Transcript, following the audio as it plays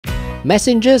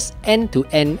Messenger's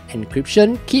end-to-end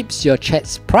encryption keeps your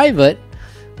chats private,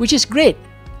 which is great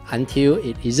until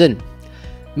it isn't.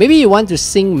 Maybe you want to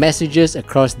sync messages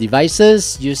across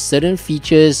devices, use certain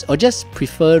features, or just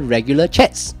prefer regular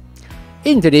chats.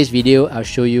 In today's video, I'll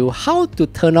show you how to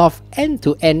turn off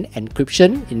end-to-end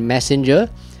encryption in Messenger,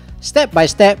 step by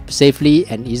step, safely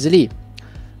and easily.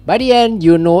 By the end,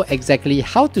 you'll know exactly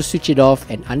how to switch it off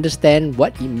and understand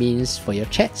what it means for your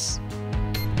chats.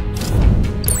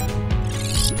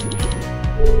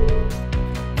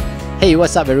 Hey,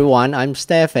 what's up everyone? I'm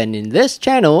Steph, and in this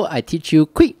channel, I teach you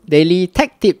quick daily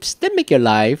tech tips that make your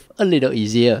life a little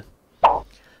easier.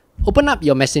 Open up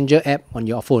your Messenger app on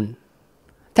your phone.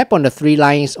 Tap on the three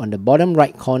lines on the bottom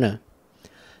right corner.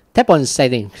 Tap on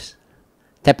Settings.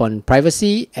 Tap on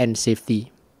Privacy and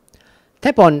Safety.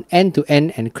 Tap on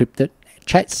End-to-End Encrypted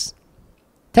Chats.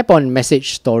 Tap on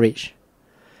Message Storage.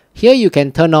 Here you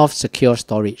can turn off Secure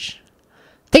Storage.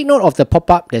 Take note of the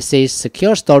pop-up that says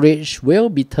Secure Storage will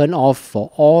be turned off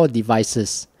for all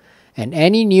devices, and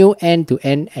any new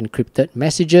end-to-end encrypted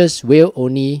messages will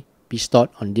only be stored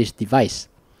on this device.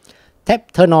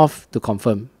 Tap Turn Off to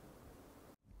confirm.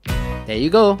 There you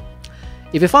go.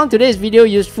 If you found today's video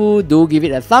useful, do give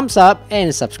it a thumbs up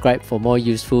and subscribe for more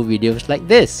useful videos like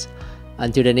this.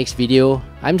 Until the next video,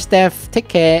 I'm Steph, take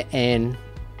care and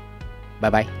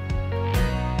bye-bye.